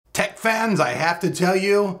fans, I have to tell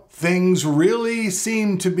you, things really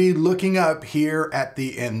seem to be looking up here at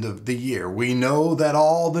the end of the year. We know that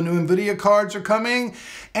all the new NVIDIA cards are coming,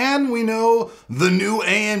 and we know the new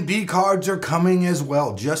AMD cards are coming as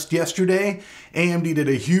well. Just yesterday, AMD did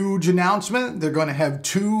a huge announcement. They're going to have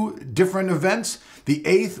two different events. The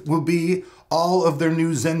 8th will be all of their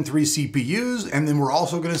new Zen 3 CPUs, and then we're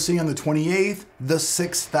also going to see on the 28th the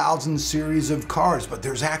 6000 series of cards. But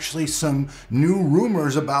there's actually some new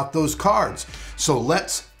rumors about those cards. So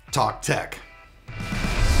let's talk tech.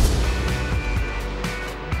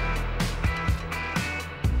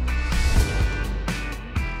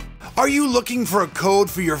 Are you looking for a code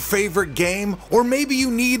for your favorite game? Or maybe you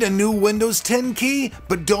need a new Windows 10 key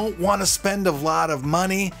but don't want to spend a lot of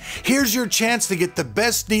money? Here's your chance to get the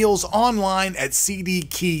best deals online at CD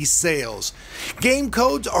Key Sales. Game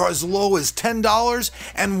codes are as low as $10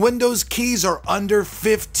 and Windows keys are under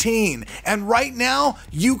 $15. And right now,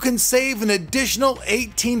 you can save an additional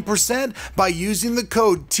 18% by using the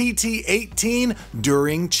code TT18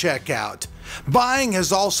 during checkout. Buying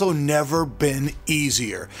has also never been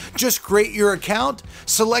easier. Just create your account,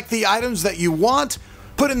 select the items that you want,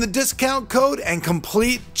 put in the discount code, and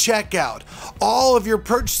complete checkout. All of your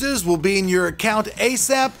purchases will be in your account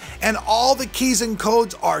ASAP, and all the keys and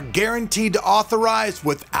codes are guaranteed to authorize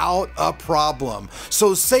without a problem.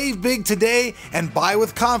 So save big today and buy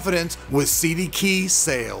with confidence with CD Key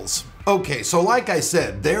Sales. Okay, so like I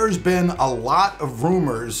said, there's been a lot of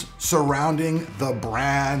rumors surrounding the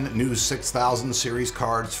brand new 6000 series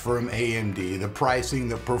cards from AMD, the pricing,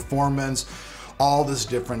 the performance, all this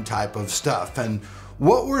different type of stuff. And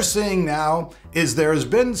what we're seeing now is there's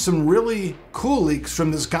been some really cool leaks from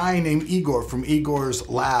this guy named Igor from Igor's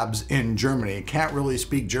Labs in Germany. Can't really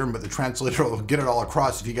speak German, but the translator will get it all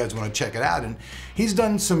across if you guys want to check it out. And he's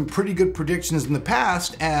done some pretty good predictions in the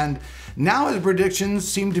past, and now his predictions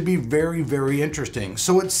seem to be very, very interesting.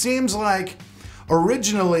 So it seems like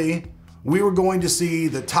originally we were going to see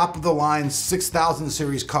the top of the line 6000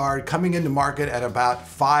 series card coming into market at about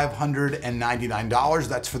 $599.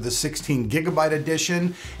 That's for the 16 gigabyte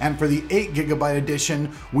edition. And for the 8 gigabyte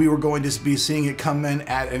edition, we were going to be seeing it come in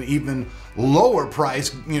at an even lower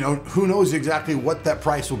price. You know, who knows exactly what that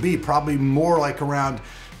price will be, probably more like around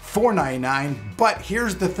 $499. But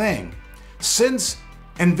here's the thing, since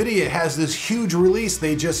NVIDIA has this huge release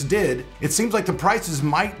they just did, it seems like the prices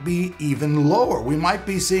might be even lower. We might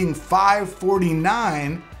be seeing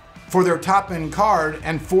 $549 for their top-end card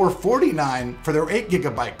and $449 for their 8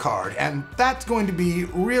 gigabyte card. And that's going to be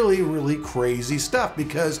really, really crazy stuff,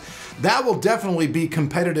 because that will definitely be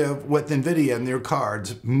competitive with NVIDIA and their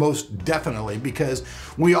cards, most definitely, because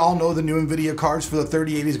we all know the new NVIDIA cards for the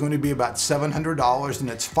 3080 is going to be about $700, and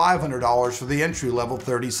it's $500 for the entry-level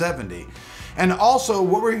 3070. And also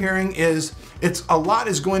what we're hearing is a lot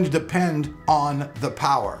is going to depend on the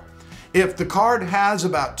power. If the card has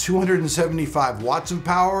about 275 watts of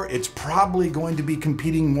power, it's probably going to be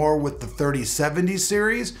competing more with the 3070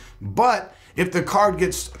 series. But if the card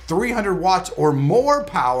gets 300 watts or more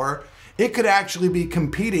power, it could actually be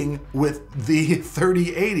competing with the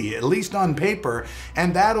 3080, at least on paper.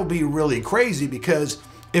 And that'll be really crazy, because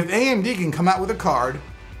if AMD can come out with a card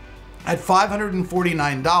at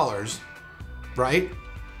 $549, right?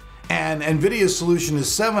 And NVIDIA's solution is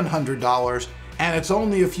 $700, and it's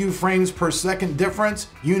only a few frames per second difference,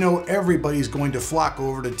 you know everybody's going to flock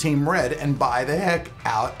over to Team Red and buy the heck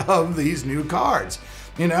out of these new cards.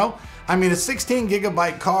 You know, I mean, a 16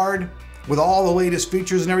 gigabyte card with all the latest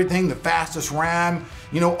features and everything, the fastest RAM,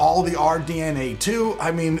 you know, all the RDNA 2.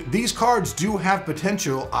 I mean, these cards do have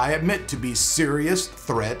potential, I admit, to be serious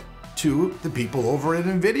threat to the people over at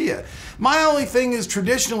NVIDIA. My only thing is,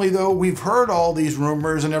 traditionally though, we've heard all these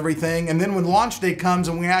rumors and everything, and then when launch day comes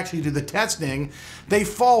and we actually do the testing, they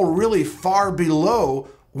fall really far below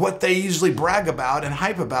what they usually brag about and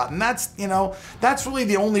hype about. And that's, you know, that's really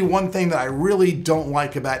the only one thing that I really don't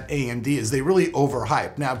like about AMD, is they really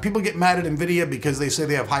overhype. Now, people get mad at NVIDIA because they say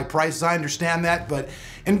they have high prices. I understand that, but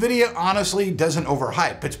NVIDIA honestly doesn't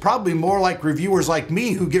overhype. It's probably more like reviewers like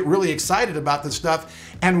me who get really excited about this stuff,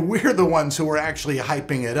 and we're the ones who are actually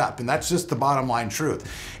hyping it up. And that's just the bottom line truth.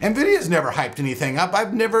 NVIDIA's never hyped anything up.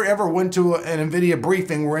 I've never ever went to an NVIDIA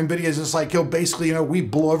briefing where NVIDIA's just like, yo, basically, you know, we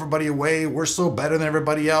blow everybody away, we're so better than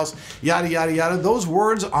everybody else, yada, yada, yada. Those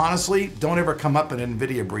words, honestly, don't ever come up in an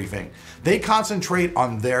NVIDIA briefing. They concentrate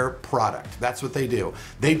on their product. That's what they do.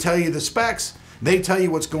 They tell you the specs, they tell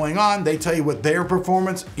you what's going on, they tell you what their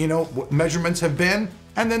performance, you know, what measurements have been.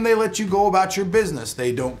 and then they let you go about your business.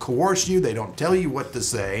 They don't coerce you, they don't tell you what to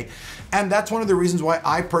say. And that's one of the reasons why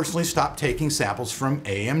I personally stopped taking samples from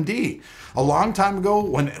AMD. A long time ago,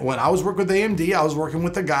 when I was working with AMD, I was working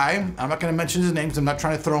with a guy, I'm not gonna mention his name because I'm not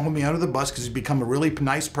trying to throw him under the bus because he's become a really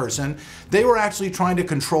nice person. They were actually trying to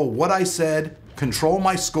control what I said, control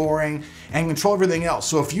my scoring, and control everything else.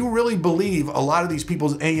 So if you really believe a lot of these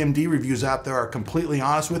people's AMD reviews out there are completely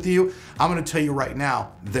honest with you, I'm gonna tell you right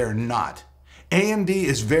now, they're not. AMD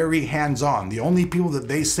is very hands-on. The only people that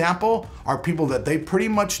they sample are people that they pretty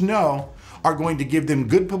much know are going to give them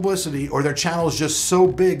good publicity, or their channel is just so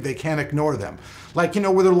big they can't ignore them. Like, you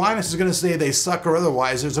know, whether Linus is gonna say they suck or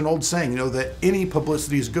otherwise, there's an old saying, you know, that any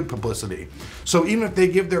publicity is good publicity. So even if they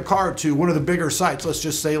give their card to one of the bigger sites, let's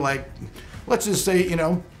just say, you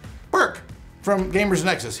know, Burke from Gamers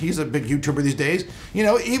Nexus. He's a big YouTuber these days. You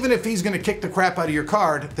know, even if he's gonna kick the crap out of your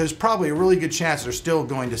card, there's probably a really good chance they're still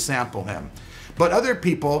going to sample him. But other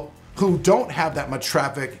people who don't have that much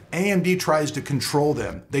traffic, AMD tries to control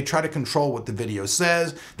them. They try to control what the video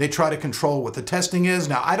says. They try to control what the testing is.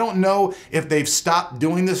 Now, I don't know if they've stopped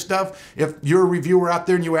doing this stuff. If you're a reviewer out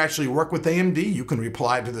there and you actually work with AMD, you can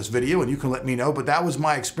reply to this video and you can let me know. But that was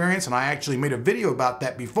my experience, and I actually made a video about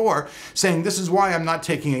that before, saying this is why I'm not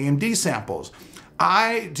taking AMD samples.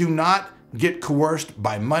 I do not get coerced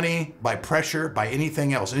by money, by pressure, by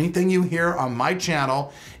anything else. Anything you hear on my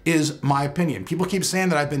channel is my opinion. People keep saying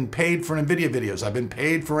that I've been paid for NVIDIA videos. I've been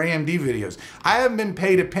paid for AMD videos. I haven't been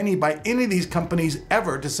paid a penny by any of these companies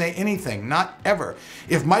ever to say anything, not ever.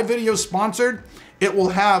 If my video is sponsored, it will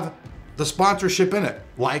have the sponsorship in it,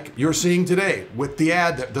 like you're seeing today with the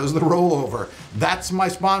ad that does the rollover. That's my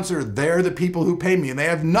sponsor. They're the people who pay me, and they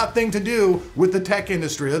have nothing to do with the tech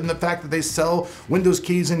industry other than the fact that they sell Windows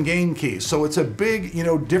keys and game keys. So it's a big, you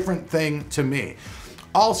know, different thing to me.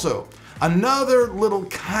 Also, another little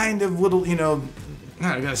kind of nail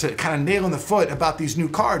in the foot about these new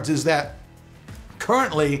cards is that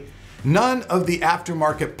currently none of the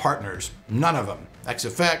aftermarket partners, none of them,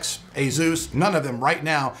 XFX, Asus, none of them right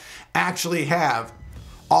now actually have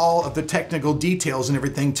all of the technical details and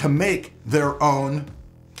everything to make their own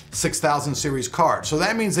 6000 series card. So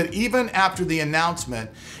that means that even after the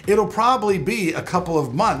announcement, it'll probably be a couple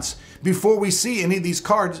of months before we see any of these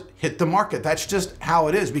cards hit the market. That's just how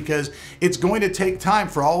it is, because it's going to take time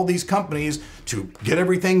for all these companies to get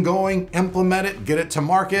everything going, implement it, get it to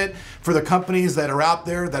market. For the companies that are out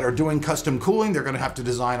there that are doing custom cooling, they're gonna have to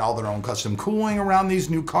design all their own custom cooling around these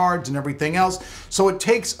new cards and everything else. So it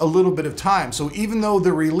takes a little bit of time. So even though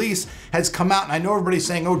the release has come out, and I know everybody's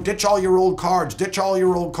saying, oh, ditch all your old cards, ditch all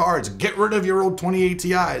your old cards, get rid of your old 2080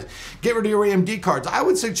 Ti's, get rid of your AMD cards. I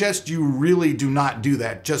would suggest you really do not do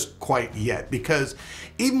that just quite yet, because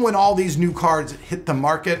even when all these new cards hit the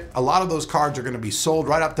market, a lot of those cards are going to be sold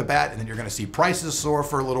right off the bat, and then you're going to see prices soar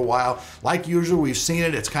for a little while. Like usual, we've seen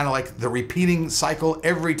it. It's kind of like the repeating cycle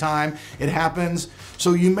every time it happens.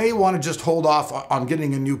 So you may want to just hold off on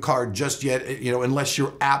getting a new card just yet, you know, unless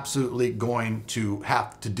you're absolutely going to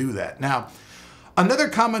have to do that. Now, another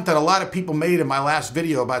comment that a lot of people made in my last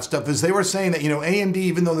video about stuff is they were saying that, you know, AMD,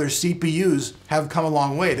 even though their CPUs have come a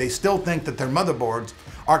long way, they still think that their motherboards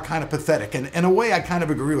are kind of pathetic. And in a way, I kind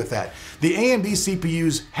of agree with that. The AMD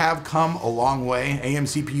CPUs have come a long way. AM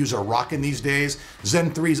CPUs are rocking these days.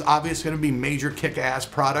 Zen 3 is obviously going to be major kick-ass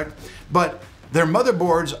product, but their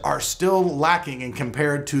motherboards are still lacking in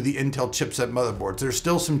compared to the Intel chipset motherboards. There's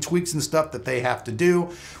still some tweaks and stuff that they have to do.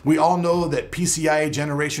 We all know that PCIe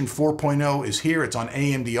generation 4.0 is here. It's on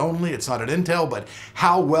AMD only. It's not at Intel, but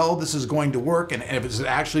how well this is going to work and if it's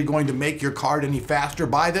actually going to make your card any faster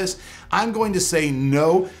by this, I'm going to say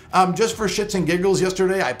no. Just for shits and giggles,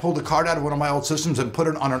 yesterday I pulled a card out of one of my old systems and put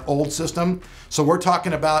it on an old system. So we're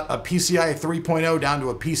talking about a PCIe 3.0 down to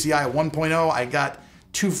a PCIe 1.0. I got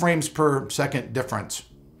 2 frames per second difference.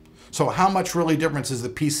 So how much really difference is the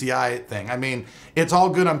PCI thing? I mean, it's all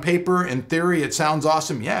good on paper. In theory, it sounds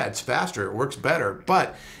awesome. Yeah, it's faster, it works better.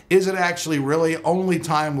 But is it actually really? Only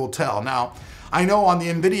time will tell. Now, I know on the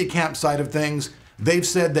NVIDIA camp side of things, they've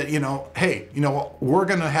said that, you know, hey, you know, we're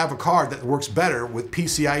gonna have a card that works better with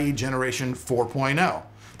PCIe generation 4.0.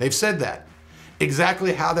 They've said that.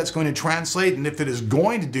 Exactly how that's going to translate, and if it is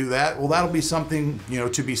going to do that, well, that'll be something, you know,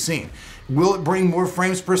 to be seen. Will it bring more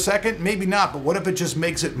frames per second? Maybe not, but what if it just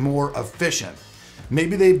makes it more efficient?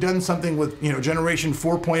 Maybe they've done something with, you know, generation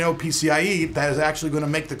 4.0 PCIe that is actually going to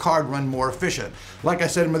make the card run more efficient. Like I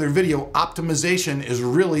said in my other video, optimization is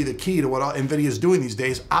really the key to what NVIDIA is doing these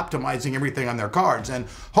days, optimizing everything on their cards. And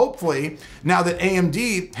hopefully, now that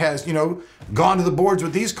AMD has, you know, gone to the boards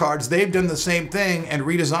with these cards, they've done the same thing and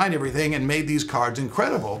redesigned everything and made these cards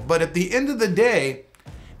incredible. But at the end of the day,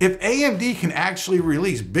 If AMD can actually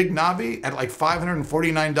release Big Navi at like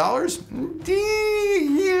 $549,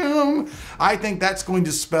 damn, I think that's going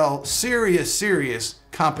to spell serious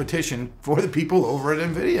competition for the people over at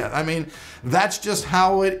NVIDIA. I mean, that's just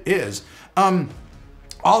how it is.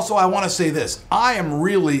 Also, I want to say this. I am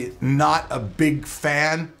really not a big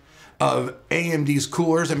fan of AMD's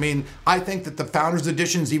coolers. I mean, I think that the Founders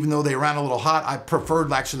Editions, even though they ran a little hot, I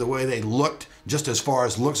preferred actually the way they looked, just as far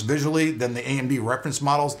as looks visually, than the AMD reference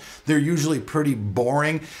models. They're usually pretty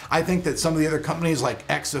boring. I think that some of the other companies like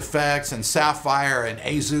XFX and Sapphire and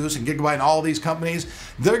Asus and Gigabyte and all these companies,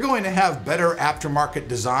 they're going to have better aftermarket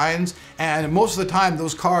designs, and most of the time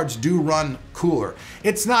those cards do run cooler.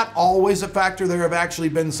 It's not always a factor. There have actually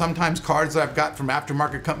been sometimes cards that I've got from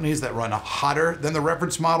aftermarket companies that run hotter than the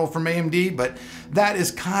reference model from AMD, but that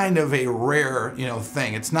is kind of a rare,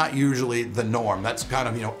 thing. It's not usually the norm. That's kind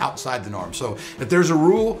of, outside the norm. So if there's a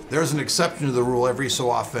rule, there's an exception to the rule every so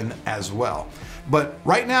often as well. But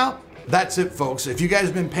right now, that's it, folks. If you guys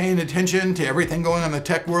have been paying attention to everything going on in the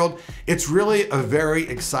tech world, it's really a very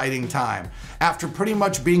exciting time. After pretty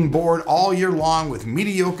much being bored all year long with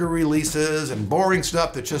mediocre releases and boring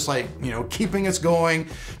stuff that's just like, keeping us going,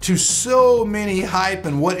 to so many hype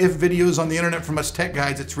and what if videos on the internet from us tech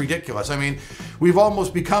guys, it's ridiculous. I mean, we've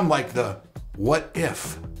almost become like the what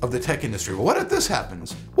if of the tech industry. Well, what if this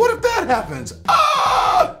happens? What if that happens?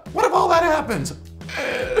 What if all that happens?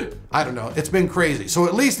 I don't know. It's been crazy. So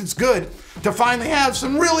at least it's good to finally have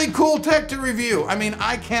some really cool tech to review. I mean,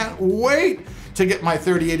 I can't wait to get my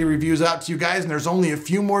 3080 reviews out to you guys, and there's only a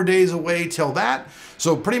few more days away till that.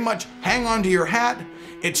 So pretty much hang on to your hat.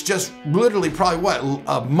 It's just literally probably what,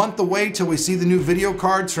 a month away till we see the new video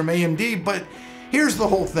cards from AMD. But here's the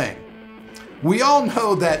whole thing. We all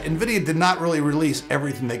know that NVIDIA did not really release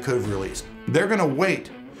everything they could have released. They're gonna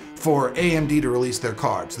wait for AMD to release their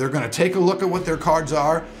cards. They're gonna take a look at what their cards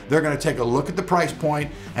are, they're gonna take a look at the price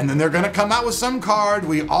point, and then they're gonna come out with some card,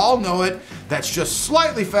 we all know it, that's just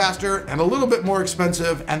slightly faster and a little bit more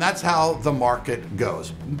expensive, and that's how the market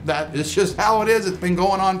goes. That is just how it is. It's been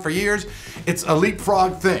going on for years. It's a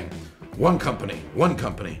leapfrog thing. One company, one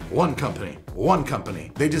company, one company, one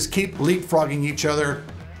company. They just keep leapfrogging each other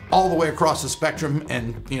all the way across the spectrum,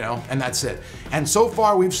 and and that's it. And so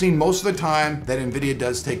far we've seen most of the time that NVIDIA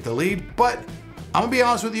does take the lead, but I'm gonna be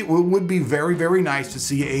honest with you, it would be very nice to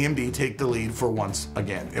see AMD take the lead for once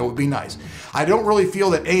again. It would be nice. I don't really feel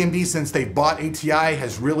that AMD, since they bought ATI,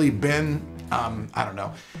 has really been, I don't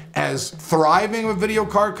know, as thriving of a video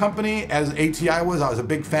card company as ATI was. I was a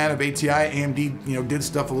big fan of ATI. AMD, did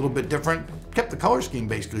stuff a little bit different. Kept the color scheme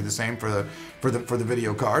basically the same for the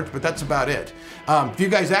video cards, but that's about it. If you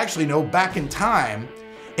guys actually know, back in time,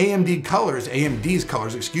 AMD's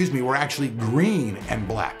colors, excuse me, were actually green and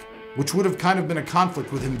black, which would have kind of been a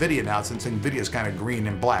conflict with NVIDIA now, since NVIDIA's kind of green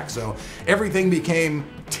and black. So everything became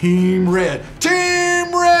Team Red.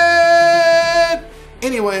 Team Red!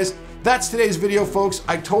 Anyways, that's today's video, folks.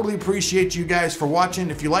 I totally appreciate you guys for watching.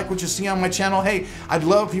 If you like what you see on my channel, hey, I'd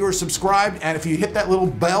love if you were subscribed, and if you hit that little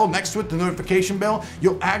bell next to it, the notification bell,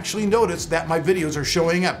 you'll actually notice that my videos are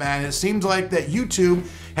showing up. And it seems like that YouTube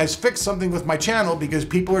has fixed something with my channel, because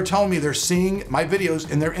people are telling me they're seeing my videos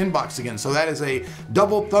in their inbox again. So that is a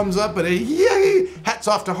double thumbs up and a yay, hats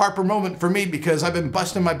off to Harper moment for me, because I've been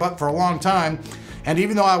busting my butt for a long time. And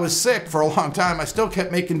even though I was sick for a long time, I still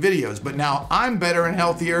kept making videos. But now I'm better and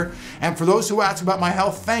healthier. And for those who ask about my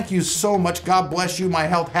health, thank you so much. God bless you. My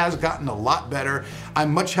health has gotten a lot better.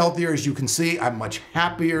 I'm much healthier, as you can see. I'm much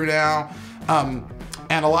happier now.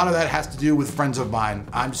 And a lot of that has to do with friends of mine.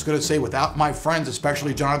 I'm just gonna say, without my friends,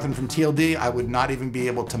 especially Jonathan from TLD, I would not even be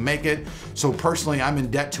able to make it. So personally, I'm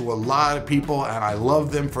in debt to a lot of people, and I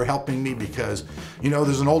love them for helping me, because,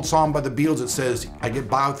 there's an old song by the Beatles that says, I get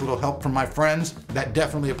by with a little help from my friends. That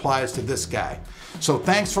definitely applies to this guy. So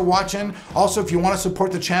thanks for watching. Also, if you want to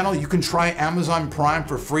support the channel, you can try Amazon Prime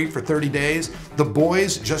for free for 30 days. The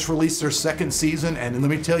Boys just released their second season, and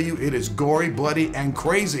let me tell you, it is gory, bloody, and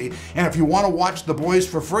crazy. And if you want to watch The Boys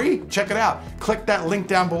for free, check it out. Click that link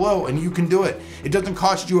down below and you can do it. It doesn't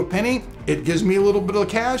cost you a penny. It gives me a little bit of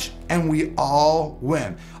cash, and we all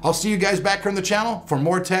win. I'll see you guys back here on the channel for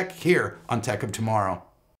more tech here on Tech of Tomorrow.